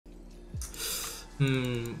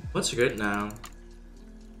What's good now?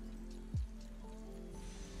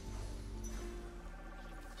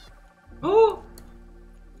 Oh!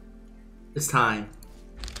 It's time.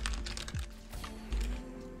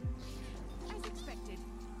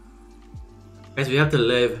 Guys, we have to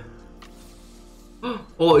live.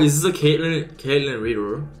 Oh, is this a Caitlyn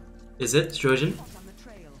Reroll? Is it, Trojan?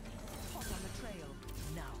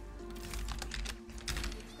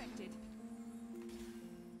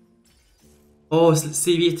 Oh,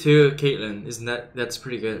 CV2 Caitlyn. Isn't that's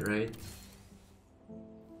pretty good, right?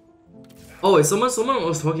 Oh, someone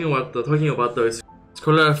was talking about the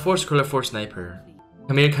Scholar 4 sniper.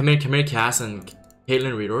 Come here, Cass and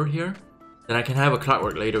Caitlyn Reroll here. Then I can have a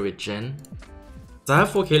clockwork later with Jen. So I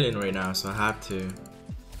have 4 Caitlyn right now, so I have to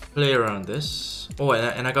play around this. Oh,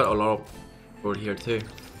 and I got a lot of gold here too.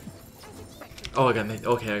 Oh, I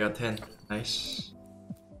got 10. Nice.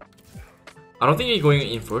 I don't think you're going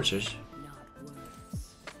in fortress.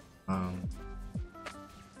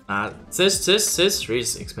 Sis 3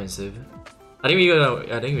 is expensive. I think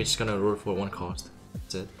we're just gonna roll for 1 cost.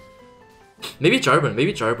 That's it. Maybe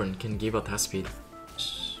Jarvan can give a test speed.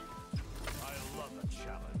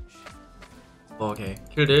 Okay,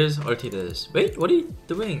 kill this, ulti this. Wait, what are you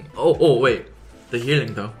doing? Oh wait, the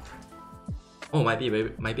healing though. Oh, might be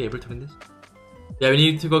able to win this. Yeah, we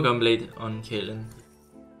need to go Gunblade on Caitlyn.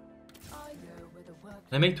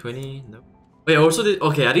 Can I make 20? No. Wait, also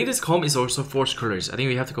okay, I think this comp is also force colors. I think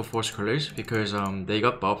we have to go force colors because they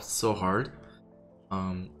got buffed so hard.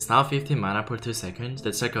 It's now 15 mana per 2 seconds.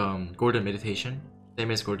 That's like golden meditation.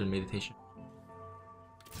 Same as golden meditation.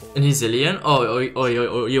 And he's Zillion? Oh,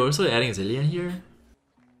 you're also adding Zillion here?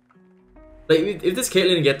 Like, if this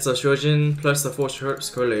Caitlyn gets a Trojan plus the 4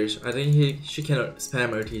 scholars, I think she can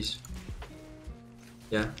spam ultis.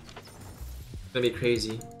 Yeah. It's gonna be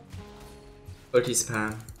crazy. Ulti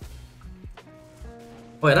spam.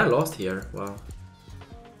 Oh, and I lost here. Wow.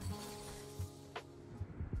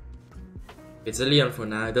 It's Zillion for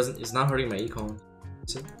now. It's not hurting my econ.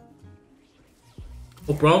 See?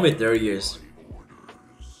 Oh, Braum with Darius.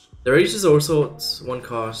 Darius is also 1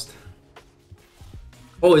 cost.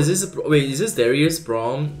 Oh, is this Darius,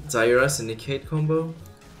 Braum, Zyra, Syndicate combo?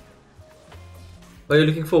 Are you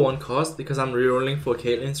looking for 1 cost? Because I'm rerolling for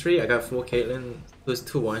Caitlyn 3. I got 4 Caitlyn plus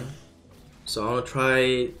 2-1. So I'm gonna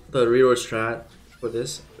try the reroll strat for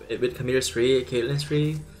this. With Camille's 3, Caitlyn's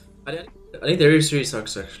 3. I think Darius 3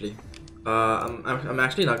 sucks actually. I'm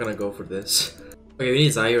actually not gonna go for this. Okay, we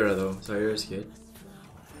need Zyra though. Zyra is good.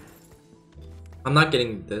 I'm not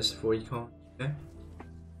getting this for econ. Okay.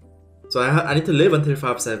 So I need to live until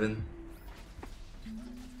 5-7.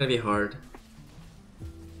 It's gonna be hard.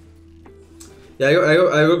 Yeah, I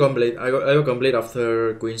go Gunblade. I go Gunblade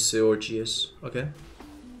after Guinsu or GS. Okay.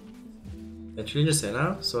 Actually, just say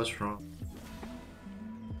now. So strong.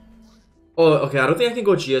 Oh, okay. I don't think I can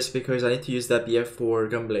go GS because I need to use that BF for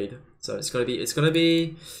Gunblade. So it's gonna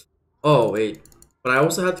be. Oh wait, but I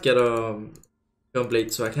also have to get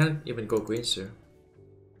Gunblade, so I can't even go Guinsu.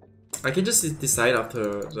 I can just decide after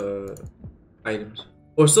the items.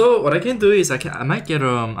 Also, what I can do is I might get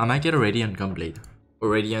a Radiant Gunblade or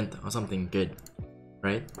Radiant or something good,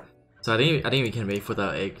 right? So I think we can wait for the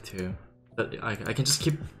egg too. But I can just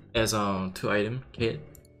keep as 2 item kit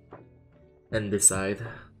and decide.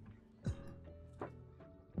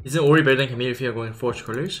 Isn't Ori better than Camille if you're going forge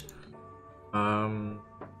colors?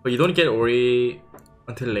 But you don't get Ori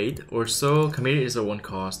until late. Also, Camille is a 1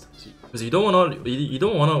 cost because you don't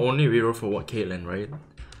wanna only reroll for what Caitlyn, right?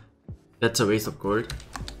 That's a waste of gold.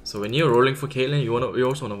 So when you're rolling for Caitlyn, you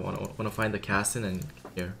also wanna find the casting and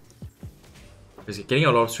here. Because getting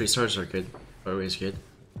a lot of 3 stars are good, always good.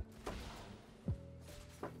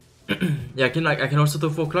 Yeah, I can also do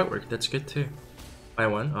 4 clockwork. That's good too. I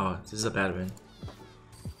won. Oh, this is a bad win.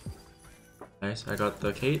 Nice. I got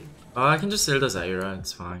the Cait. I can just sell the Zyra.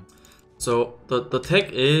 It's fine. So the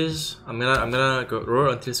tech is I'm gonna go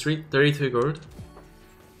roll until 32 gold.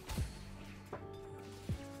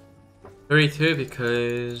 32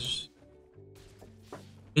 because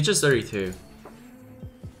it's just 32.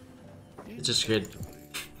 It's just good.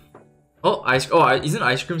 Oh, isn't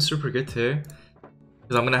ice cream super good too?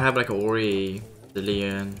 Because I'm gonna have like a Ori,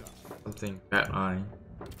 Lillian, something, Batline.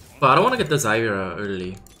 But I don't wanna get the Zyra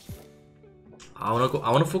early. I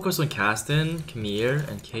wanna focus on Castin, Camille,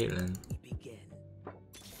 and Caitlyn.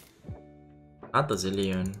 Not the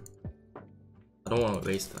Zillion. I don't wanna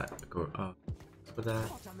waste that for that.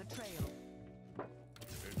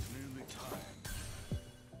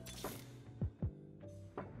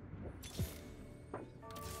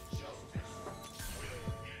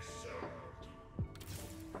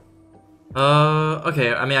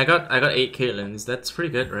 Okay. I mean, I got 8 Caitlyn's. That's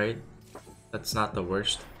pretty good, right? That's not the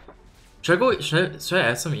worst. Should I go? Should I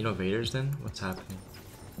add some innovators then? What's happening?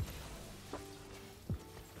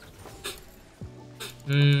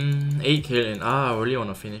 8 Caitlyn. Ah, I really want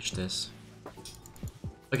to finish this.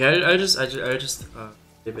 Okay, I just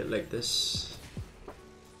leave it like this.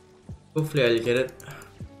 Hopefully I'll get it.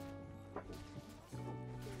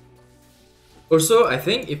 Also, I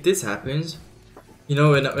think if this happens, you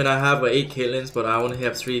know, when I have 8 Caitlyns, but I only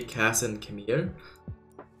have 3 Cass and Camille.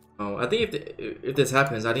 I think if this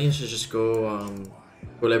happens, I think I should just go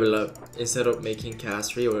level up instead of making Cass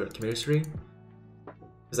 3 or Camille 3.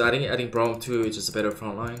 Because I think Braum 2 is just a better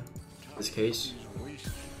front line in this case.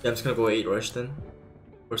 Yeah, I'm just gonna go 8 rush then.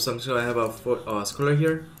 Or so I'm just gonna have a scholar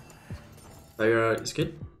here. Fire is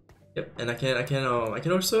good. Yep, and I can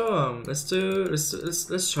also let's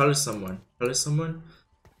challenge someone. Challenge someone.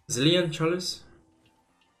 Zillion challenge.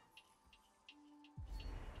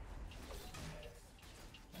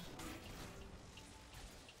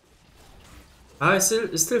 Ah, it's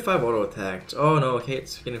still 5 auto attacked. Oh no, okay,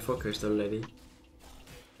 it's getting focused already.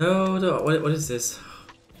 No, what is this?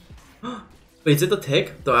 Wait, is it the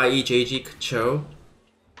tech? The IEJG Cho?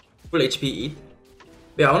 Full HP eat?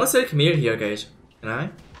 Wait, I wanna sell Camille here, guys. Can I?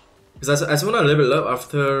 Because I just wanna level up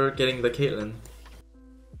after getting the Caitlyn.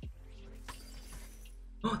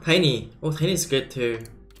 Oh, Tiny! Oh, Tiny is good too.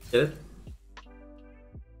 Get it?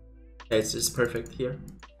 Yeah, it's just perfect here.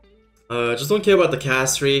 Just don't care about the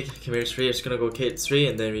Cass 3, Camille 3. I'm just gonna go Cait 3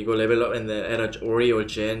 and then we go level up and then add a Ori or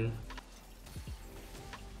Jen.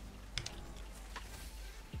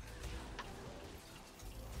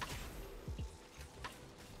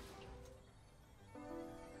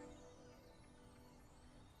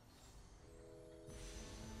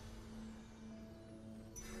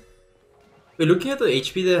 Wait, looking at the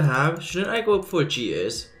HP they have, shouldn't I go for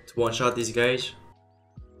GS to one-shot these guys?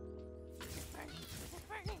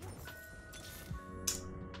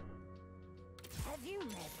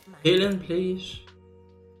 Caitlyn, please.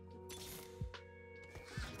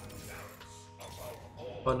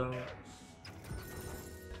 Oh no.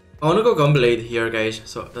 I wanna go Gunblade here, guys.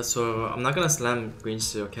 So I'm not gonna slam Green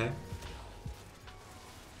Steel, okay?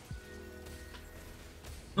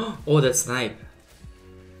 Oh, that snipe.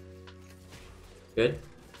 Good.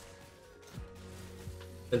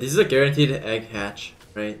 And this is a guaranteed egg hatch,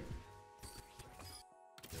 right?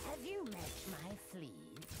 Have you met my fleas?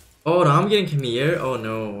 Oh, now I'm getting Camille. Oh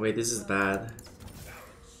no, wait, this is bad.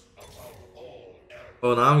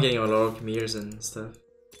 Oh, now I'm getting a lot of Camille's and stuff.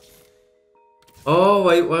 Oh,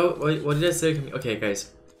 wait, what did I say? Okay,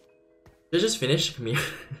 guys. Did I just finish Camille?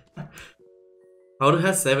 How to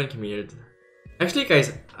have 7 Camille? Actually,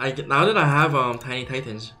 guys, now that I have Tiny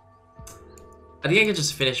Titans, I think I can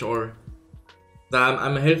just finish or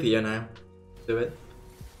I'm healthier now. Do it.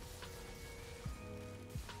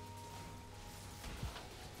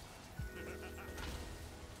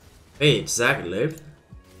 Wait, Zach lived?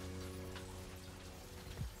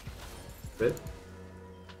 Good.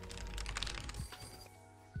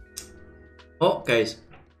 Oh, guys.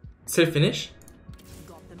 Still finish?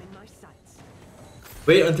 Got them in my sights.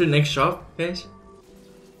 Wait until next shop, guys.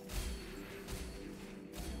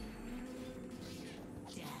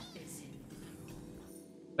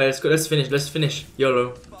 Alright, let's go. Let's finish. Let's finish.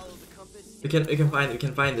 YOLO. We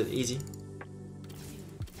can find it easy.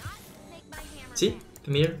 See?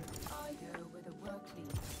 Come here.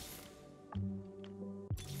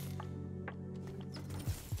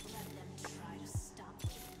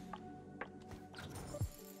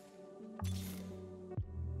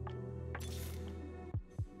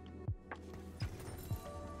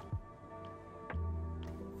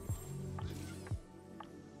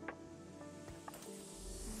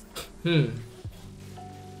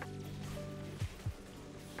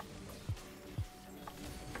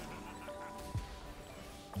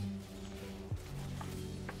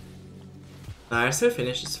 Nah, I still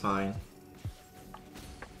finish, it's fine.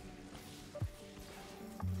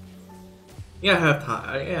 Yeah, I have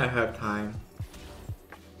time. Yeah, I have time.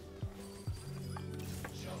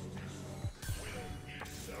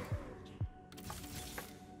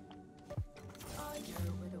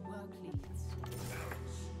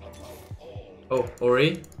 Oh,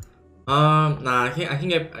 Ori? Nah,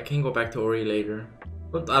 I can go back to Ori later.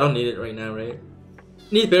 But I don't need it right now, right?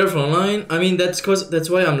 Need better frontline? I mean, that's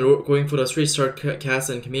why I'm going for the 3-star Cass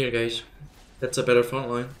and Camille, guys. That's a better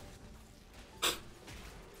frontline.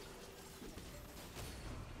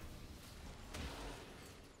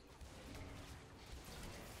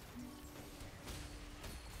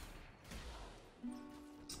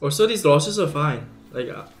 Also, these losses are fine. Like,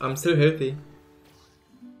 I'm still healthy.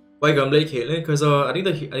 Why Gunblade Caitlyn? Because I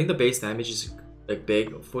think the base damage is like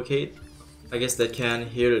big for Cait. I guess that can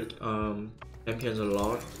heal champions a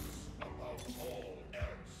lot.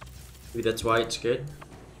 Maybe that's why it's good.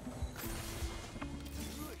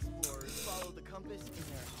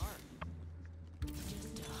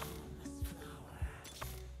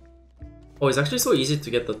 Oh, it's actually so easy to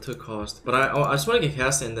get the 2 cost, but I just want to get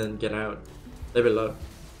cast and then get out, level up.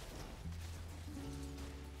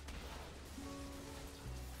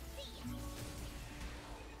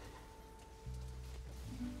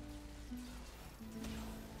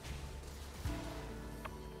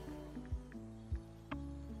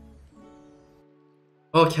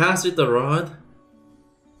 Oh, cast with the rod.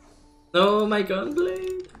 No, my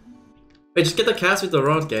gunblade. Wait, just get the cast with the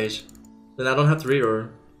rod, guys. Then I don't have to reroll.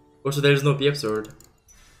 Also, there's no BF sword.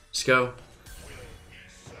 Just go.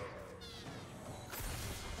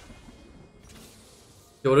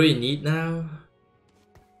 Okay, what do we need now?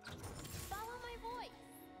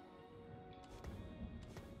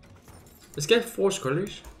 Let's get 4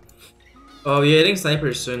 scholars. Oh, we're getting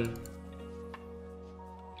snipers soon.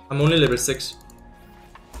 I'm only level 6.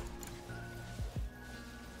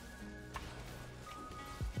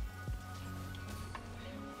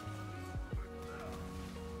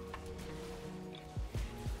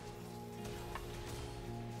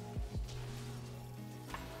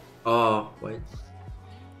 Oh, wait.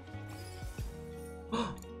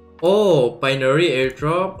 Oh, binary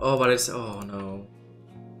airdrop? Oh, but it's... Oh, no.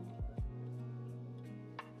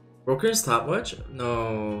 Broken stopwatch?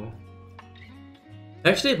 No.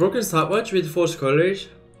 Actually, broken stopwatch with 4 scholars.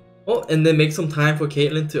 Oh, and then make some time for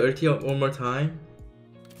Caitlyn to ulti one more time.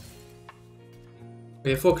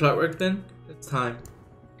 Okay, 4 clockwork then. It's time.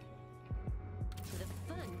 The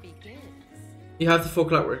fun begins. You have the 4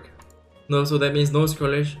 clockwork. No, so that means no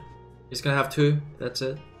scholars. He's gonna have 2. That's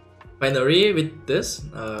it. Binary with this.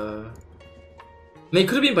 I mean, it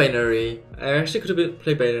could have been binary. I actually could have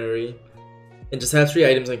played binary and just had 3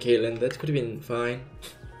 items on Caitlyn. That could have been fine.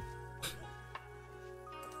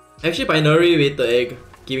 Actually, binary with the egg,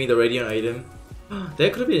 giving the radiant item.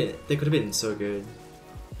 That could have been so good.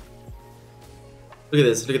 Look at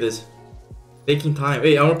this. Look at this. Taking time.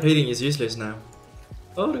 Wait, armor plating is useless now.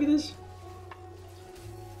 Oh, look at this.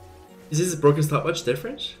 Is this broken stopwatch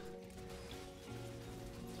different?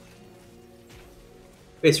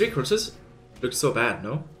 Wait, 3 crosses? Looks so bad,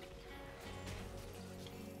 no?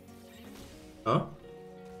 Huh?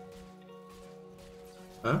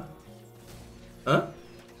 Huh? Huh?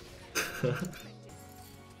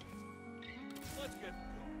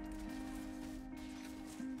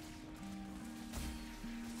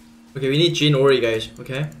 Okay, we need Jin Ori, guys.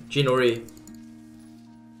 Okay? Jin Ori.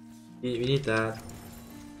 We need that.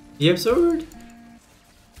 TF sword?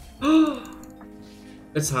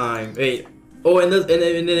 It's time. Wait. Oh, and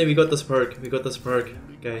then we got this perk. We got this perk,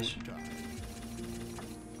 guys.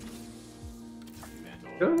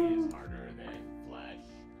 Go.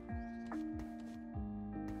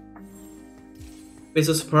 Wait,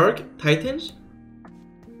 so Spark Titans?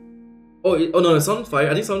 Oh, oh no, Sunfire.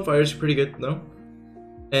 I think Sunfire is pretty good, no?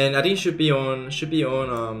 And I think it should be on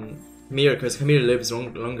Khmer, because Khmer lives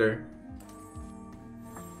longer.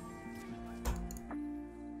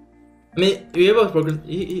 I mean, we have a broken.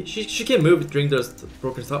 She can move during the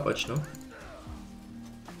broken stopwatch, no?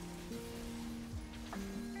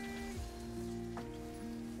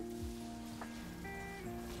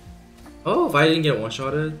 Oh, if I didn't get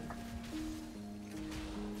one-shotted.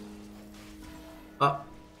 Ah,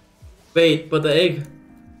 wait, but the egg.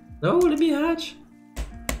 No, let me hatch.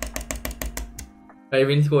 Alright,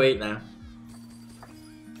 we need to go 8 now.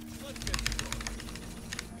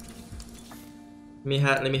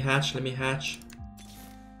 Let me hatch.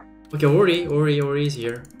 Okay, Ori is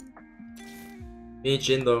here. We need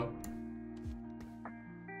Jin though.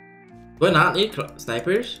 Do I not need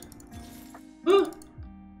snipers? Huh?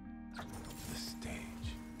 The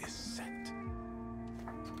stage is set.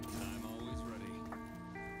 I'm always ready.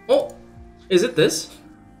 Oh, is it this?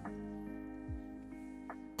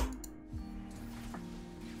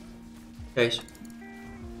 Guys.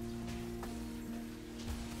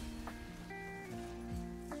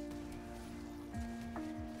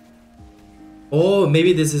 Oh,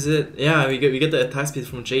 maybe this is it. Yeah, we get the attack speed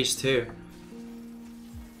from Jace too.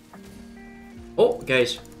 Oh,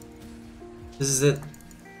 guys, this is it.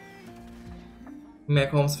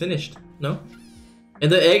 Mac almost finished. No, and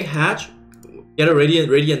the egg hatch. Get a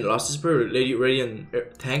radiant losses per radiant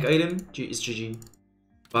tank item. Is GG.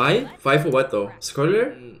 5 for what though?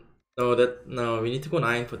 Scholar? No. We need to go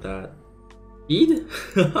 9 for that. Speed?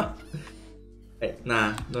 Hey,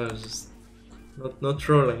 nah, no, just no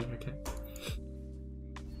trolling. Okay.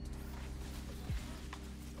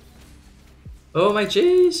 Oh my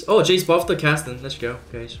Jace! Oh, Jace buffed the Caitlyn. Let's go,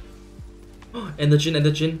 guys. And the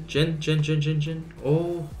Jin.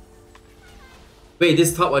 Oh. Wait,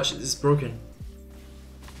 this top watch is broken.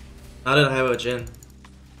 Now that I have a Jin.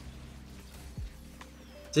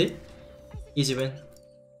 See? Easy win.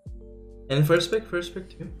 And first pick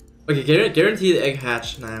too. Okay, guarantee the egg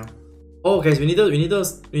hatch now. Oh guys, we need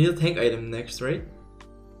a tank item next, right?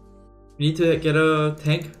 We need to get a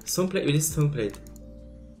tank. Stone plate. We need stone plate.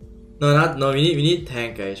 No. We need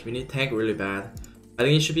tank, guys. We need tank really bad. I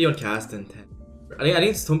think it should be on cast and tank. I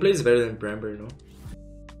think stone plate is better than Bramber, no?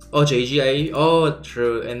 Oh, JGA. Oh,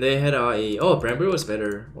 true. And they had a. Oh, Bramber was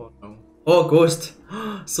better. Oh no. Oh, Ghost.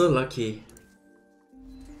 So lucky.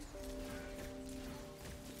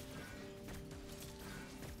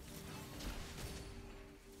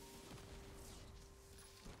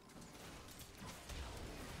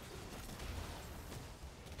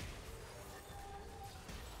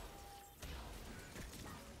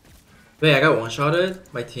 Wait, I got one-shotted?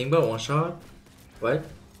 My team got one-shot? What?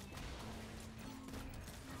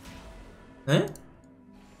 Huh?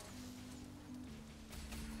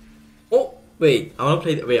 Oh, wait, I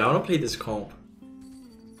wanna play this comp.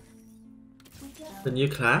 The new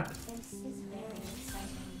clap?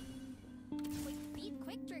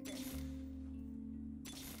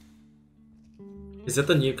 Is that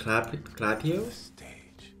the new clapio? The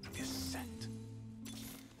stage is set.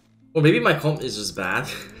 Or maybe my comp is just bad.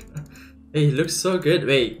 Hey, he looks so good.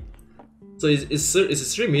 Wait, so is it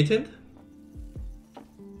 3 mutant?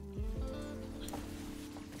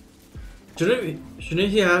 Shouldn't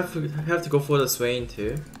he have to go for the Swain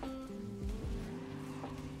too?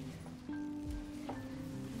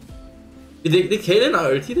 Did Caitlyn not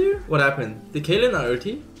ulti there? What happened? Did Caitlyn not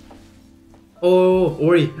ulti? Oh,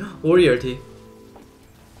 Ori ulti.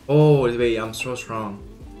 Oh wait, I'm so strong.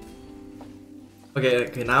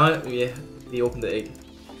 Okay, now we open the egg.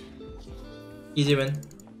 Easy win.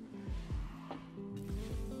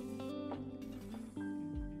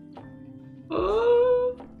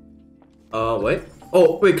 What?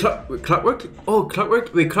 Oh, wait, clockwork? Oh,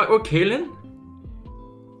 clockwork? Wait, clockwork Caitlyn?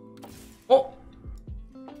 Oh!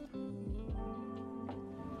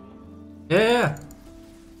 Yeah.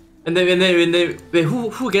 And then wait,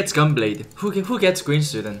 who gets Gunblade? Who gets Green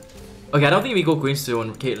Student? Okay, I don't think we go Green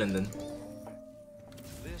Student on Caitlyn then.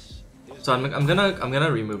 So I'm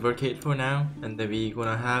gonna remove her Cait for now, and then we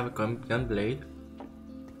gonna have Gunblade,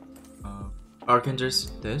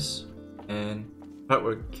 Archangers this, and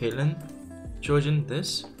Clockwork Caitlyn, Trojan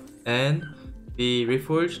this, and we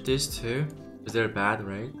reforge this too, because they're bad,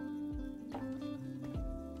 right?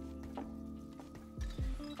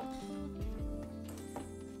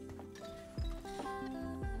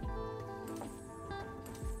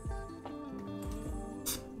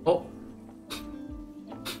 Oh.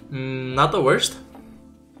 Not the worst.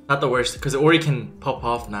 Not the worst, because Ori can pop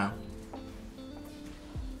off now.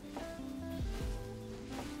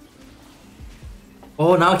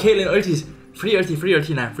 Oh, now Caitlyn ultis. Free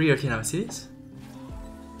ulti now. See this?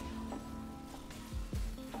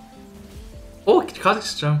 Oh,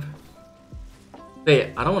 Kha'Zix jump.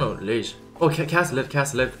 Wait, I don't want to lose. Oh, cast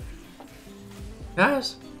live.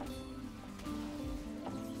 Guys.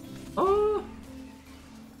 Oh.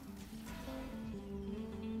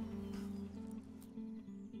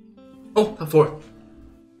 Oh, top 4.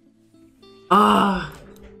 Ah.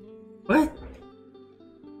 What?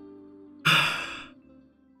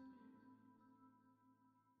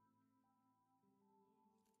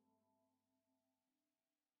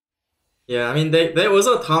 Yeah, I mean, there was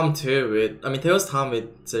a Tom too with, there was Tom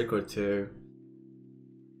with Circle too.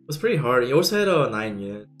 It was pretty hard. He also had 9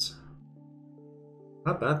 units.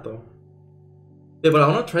 Not bad though. Yeah, but I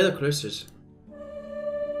wanna try the closers.